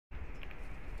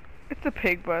It's a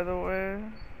pig, by the way.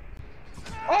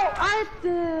 Oh, I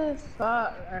did.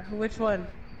 Which one?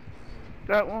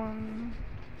 That one.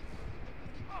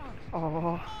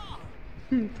 Oh.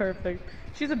 Perfect.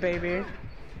 She's a baby.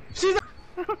 She's.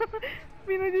 I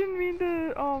mean, I didn't mean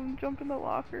to jump in the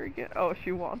locker again. Oh,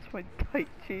 she wants my tight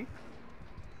cheeks.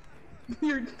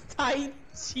 Your tight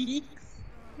cheeks.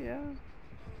 Yeah.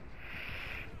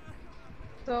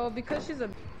 So because she's a.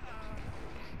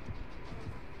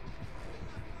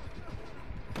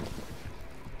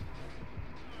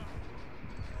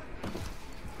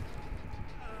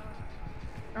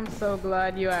 I'm so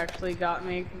glad you actually got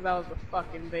me, because that was a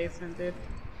fucking basement, dude.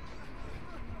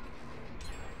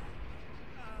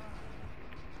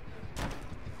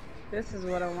 This is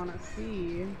what I want to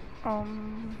see. I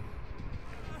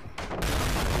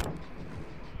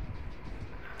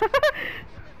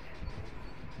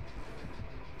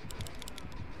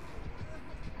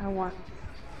want.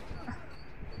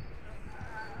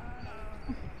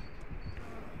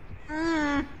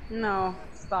 No,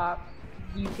 stop.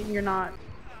 You're not.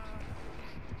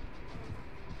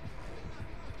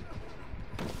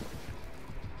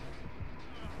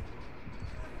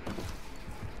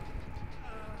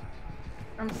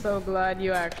 I'm so glad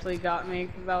you actually got me,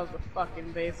 because that was a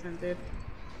fucking basement, dude.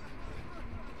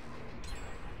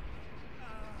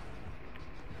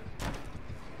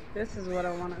 This is what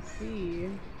I want to see.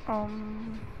 I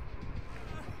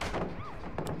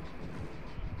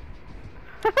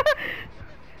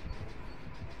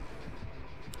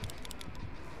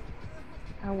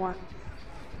want.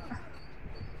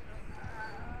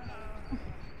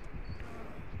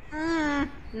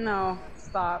 No,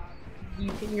 stop.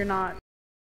 You're not.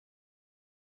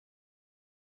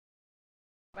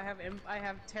 I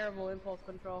have terrible impulse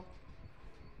control.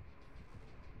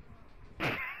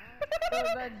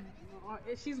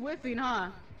 She's whiffing, huh?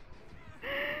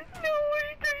 No,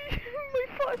 wait, my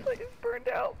flashlight is burned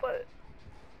out, but...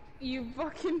 You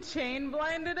fucking chain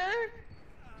blinded her?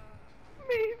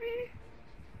 Maybe.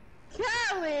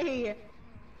 Callie!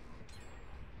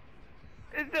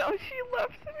 And now she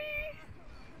left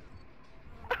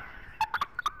me?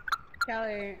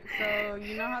 Callie, so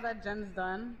you know how that gen's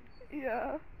done?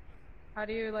 Yeah. How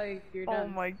do you, like, you're Oh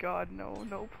done? my god,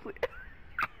 no, please.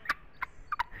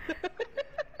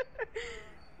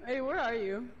 Hey, where are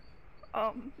you?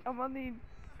 I'm on the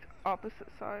opposite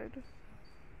side.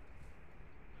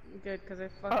 Good, because I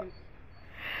fucking...